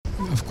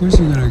Of course,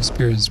 you're going to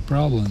experience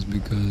problems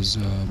because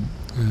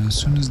as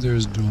soon as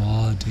there's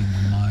duality in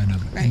the mind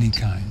of Right. any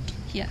kind,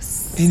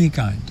 Yes. any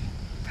kind,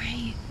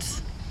 Right.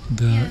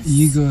 the Yes.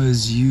 ego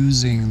is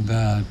using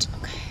that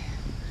Okay.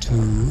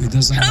 to, it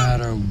doesn't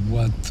matter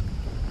what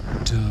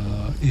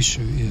the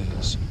issue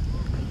is.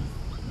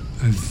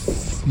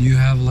 If you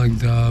have like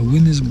the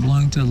wind is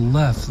blowing to the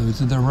left or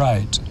to the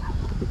right,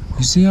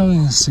 you see how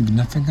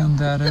insignificant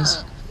that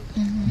is?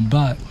 Mm-hmm.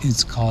 But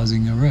it's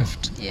causing a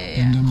rift Yeah,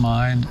 in the yeah.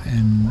 mind,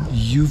 and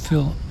you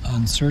feel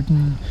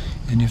uncertain,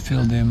 and you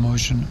feel the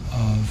emotion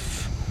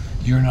of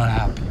you're not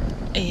happy.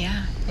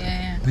 Yeah,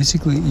 yeah,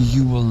 Basically,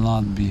 you will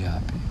not be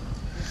happy.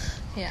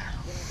 yeah.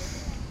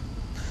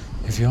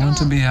 If you want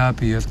to be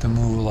happy, you have to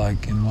move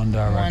like in one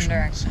Yeah. direction. One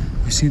direction.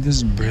 You see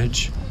this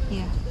bridge?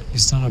 Yeah.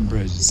 It's not a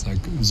bridge.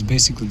 It's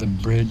basically the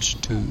bridge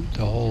to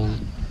the whole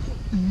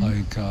Mm-hmm.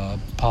 like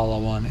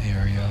Palawan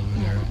area over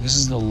there. This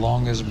is the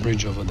longest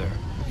bridge over there.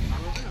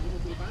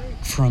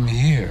 From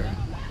here,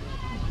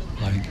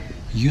 like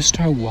you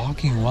start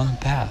walking one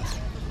path.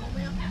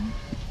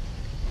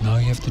 Now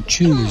you have to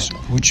choose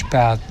which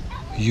path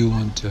you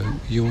want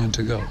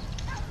to go,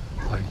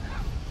 like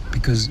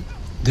because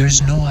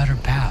there's no other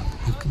path.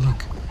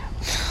 Look.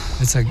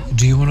 It's like,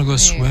 do you want to go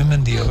swim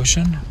in the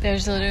ocean?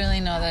 There's literally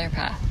no other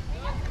path.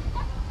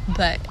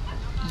 But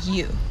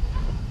you.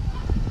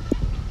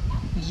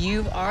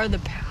 You are the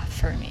path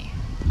for me.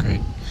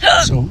 Great.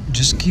 So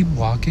just keep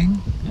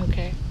walking,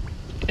 Okay.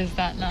 Is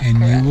that not and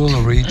correct? you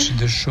will reach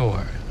the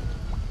shore.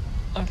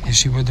 Okay. You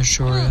see where the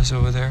shore is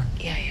over there?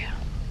 Yeah, yeah.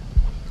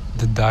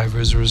 The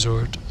divers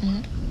resort.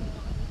 Mhm.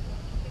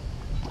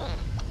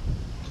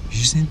 You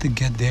just need to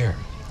get there.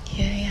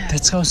 Yeah, yeah.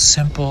 That's how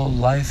simple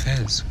life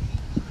is.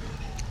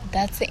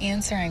 That's the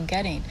answer I'm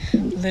getting.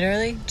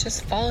 Literally,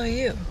 just follow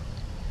you.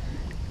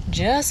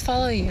 Just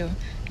follow you.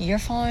 You're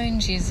following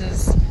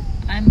Jesus.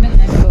 I'm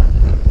behind both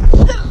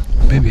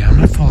of you. Baby, I'm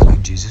not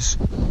following Jesus.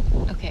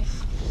 Okay.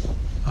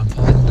 I'm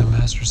following the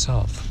Master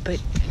Self. But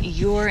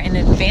your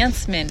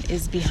advancement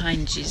is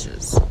behind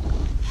Jesus.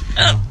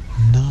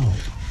 No.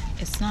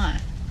 It's not.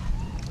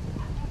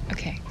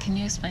 Okay, can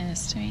you explain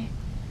this to me?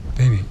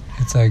 Baby,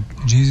 it's like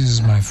Jesus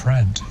is my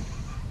friend.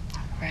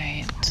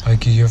 Right.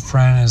 Like your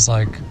friend is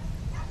like,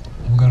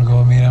 I'm gonna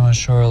go meet him on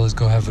shore, let's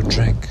go have a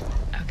drink.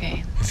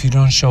 Okay. If you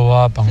don't show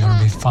up, I'm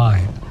gonna be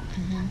fine.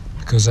 Mm-hmm.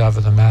 Because I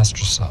have the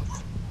Master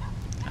Self.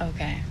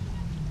 Okay.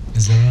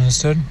 Is that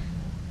understood?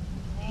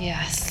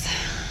 Yes.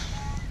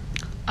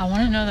 I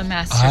want to know the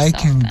master I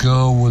self, can then.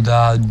 go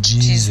without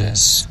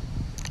Jesus.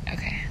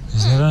 Okay.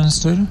 Is that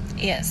understood?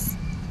 Yes.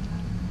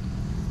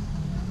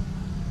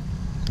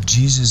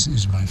 Jesus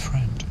is my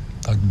friend.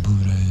 Like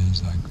Buddha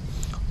is, like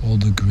all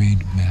the great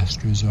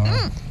masters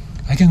are.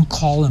 I can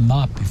call him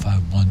up if I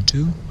want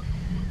to,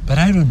 but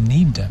I don't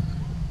need them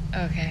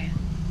Okay.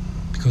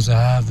 because I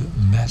have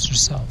the Master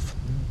Self.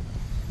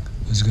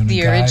 Who's gonna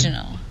The guide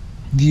original.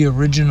 the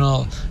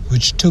original,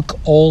 which took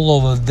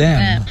all of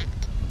them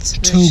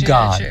to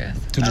God,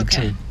 to the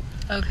Okay. truth.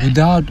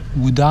 Okay.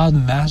 Without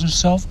Master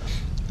Self,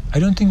 I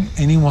don't think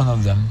any one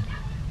of them.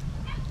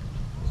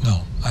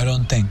 No, I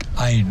don't think.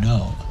 I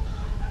know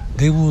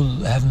they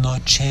will have no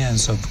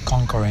chance of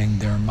conquering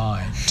their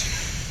mind.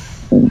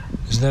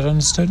 Is that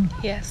understood?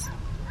 Yes.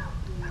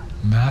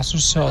 Master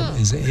Self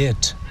is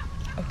it,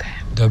 Okay.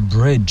 the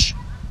bridge,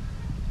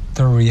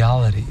 the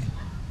reality.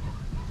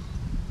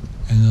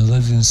 And it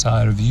lives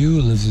inside of you,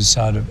 it lives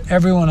inside of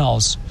everyone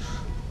else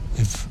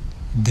if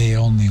they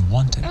only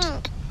want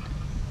it.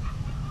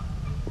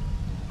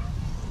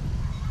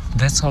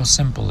 That's how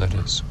simple it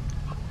is.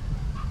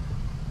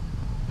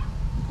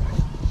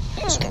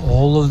 So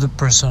all of the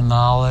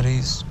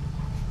personalities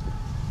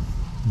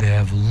they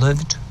have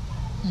lived,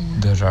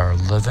 that are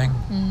living,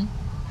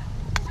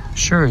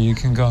 sure, you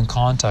can go and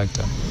contact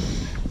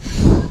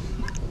them.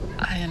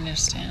 I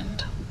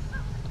understand.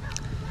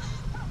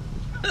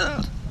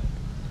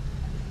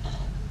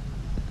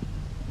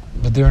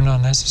 But they're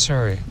not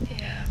necessary.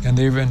 Yeah. And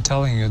they've been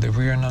telling you that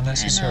we are not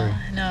necessary.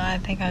 I know. No, I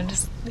think I'm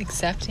just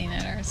accepting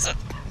it or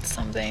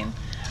something.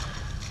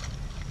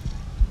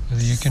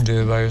 You can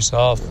do it by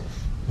yourself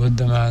with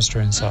the Master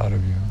inside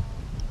of you.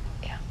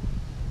 Yeah.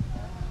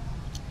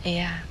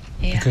 Yeah.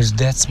 Because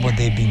that's what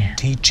they've been yeah.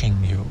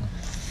 teaching you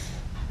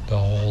the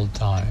whole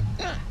time.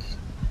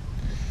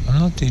 I'm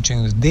not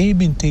teaching this. They've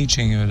been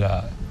teaching you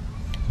that.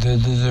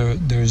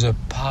 There's a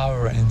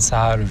power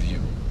inside of you.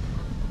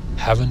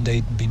 Haven't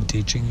they been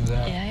teaching you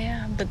that?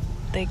 Yeah, but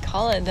they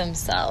call it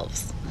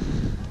themselves.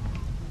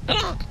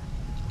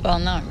 Well,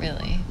 not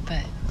really,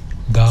 but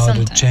Tao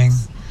Te Ching,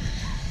 sometimes.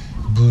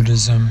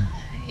 Buddhism,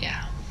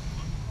 Yeah.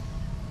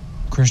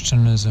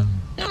 Christianism.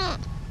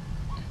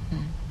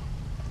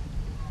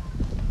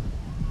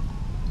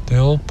 They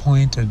all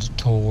pointed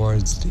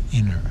towards the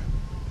inner.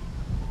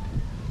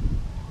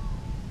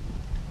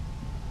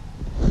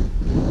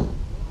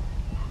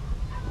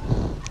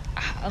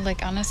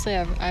 Like, honestly,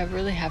 I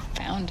really have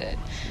found it.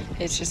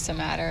 It's just a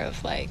matter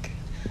of, like,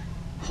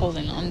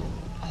 holding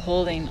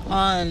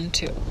on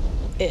to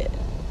it.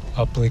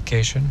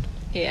 Application.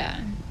 Yeah.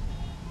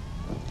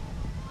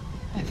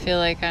 I feel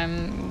like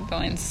I'm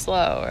going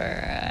slow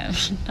or I'm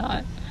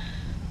not.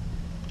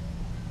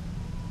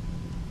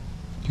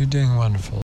 You're doing wonderful.